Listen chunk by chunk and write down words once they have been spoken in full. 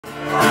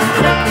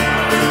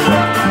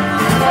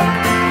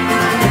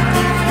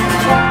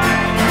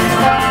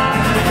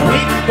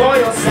Weak for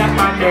yourself,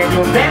 my man,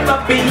 you'll never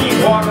be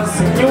honest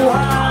in your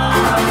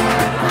heart.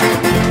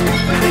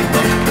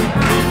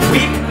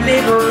 Weak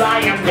little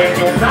lion, man,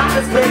 you're not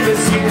as brave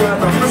as you were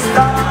from the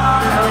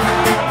start.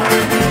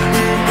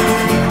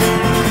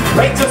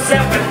 Break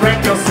yourself and break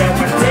yourself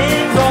and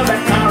take all the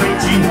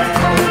courage you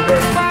have.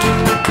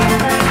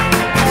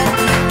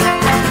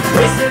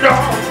 Waste it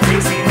all,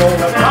 chasing all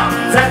the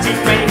problems that you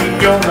made in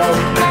your own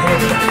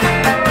head.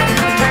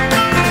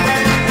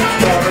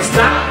 Gonna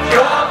stop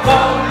your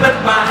moment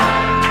mind.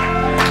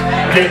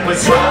 It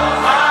was your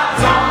heart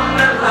on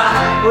the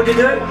line. What'd you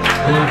do?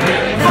 We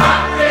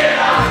fucked it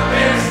up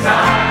this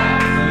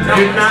time.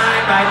 Good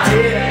night, my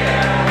dear.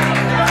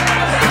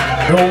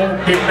 Don't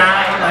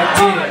deny, my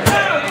dear.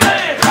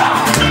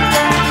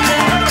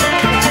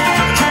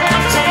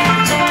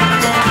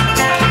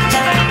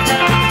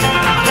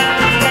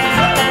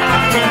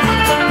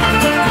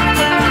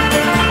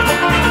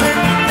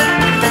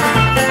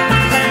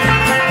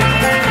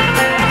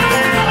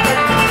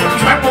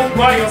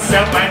 By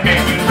yourself, my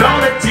man, you know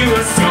that you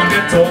were seen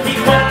and told me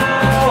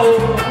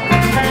more.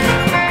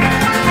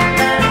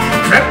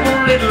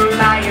 Tremble, little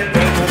lion,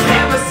 they will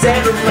never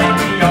separate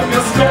me of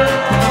your soul.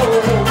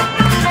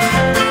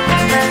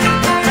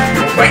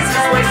 Your waste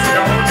is wasted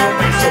on your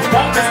face, so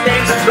walk the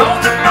stage alone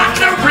and run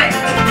the wreck.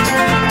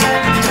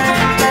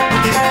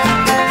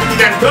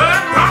 Then learn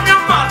from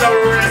your mother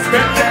and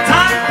spend the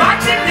time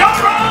fighting your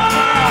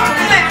own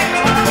neck.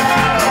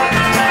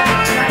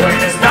 When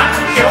it's not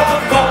your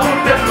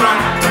golden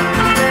line,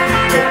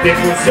 it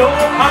was your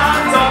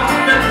heart on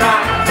the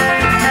line.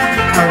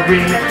 I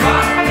really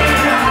fucked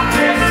it up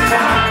this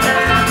time.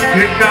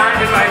 Good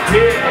night, my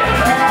dear.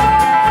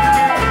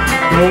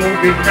 Oh,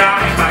 good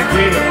night, my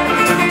dear.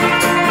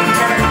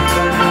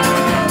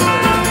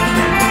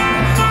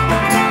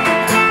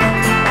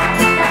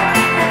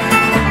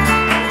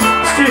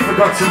 Stu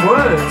forgot some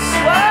words.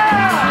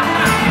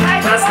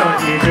 That's not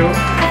usual.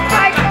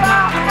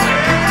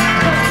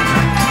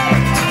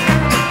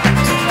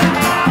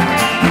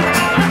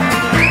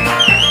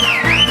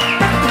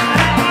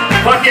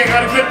 Lucky I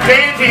got a good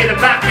band here to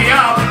back me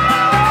up.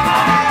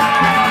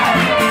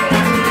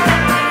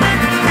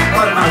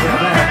 What am I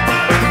doing there?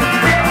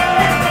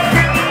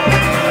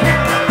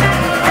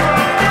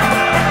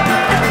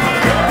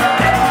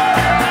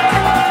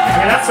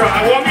 Yeah, that's right. I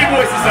warm your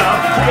voices up.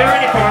 Get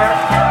ready for it.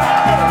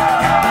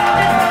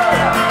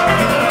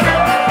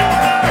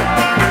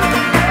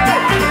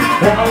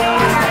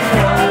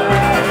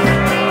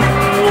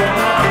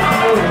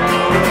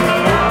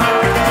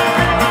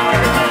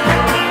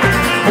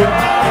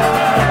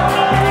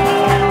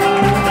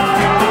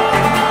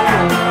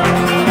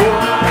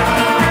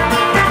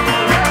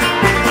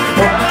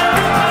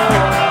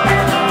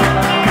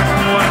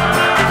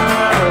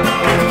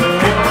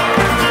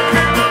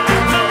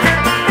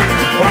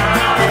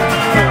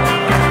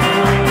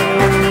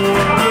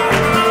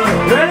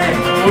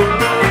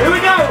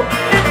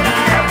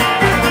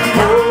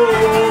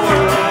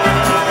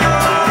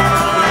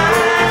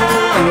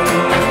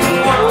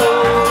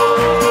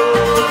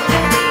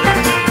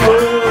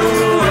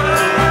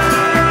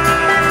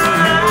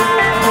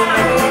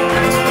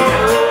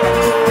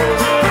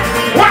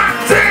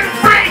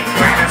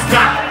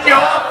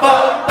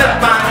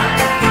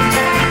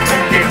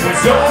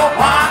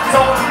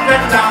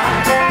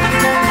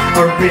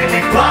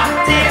 Really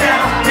blocked it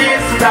out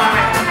this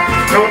time.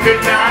 No good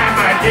night,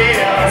 my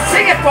dear.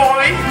 Sing it for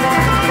me.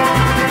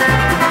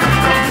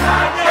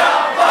 Not your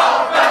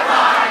fault but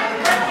mine,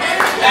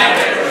 and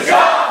it was your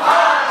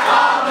heart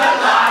on the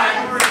line.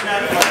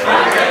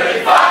 I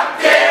really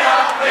fucked it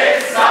up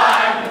this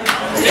time.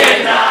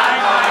 Good night,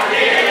 my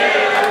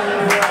dear.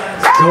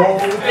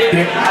 No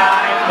good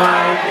night,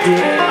 my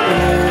dear.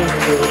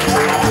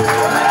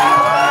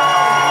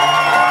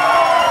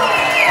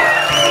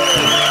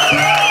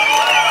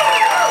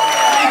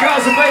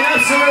 Have been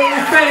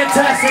absolutely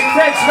fantastic.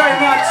 Thanks very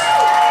much.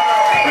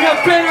 We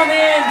got Ben on the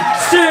end,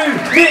 Stu,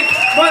 Nick,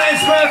 my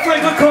name's McCauley.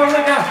 Good call,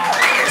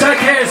 Take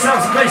care of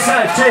yourselves and be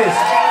safe. Cheers.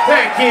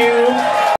 Thank you.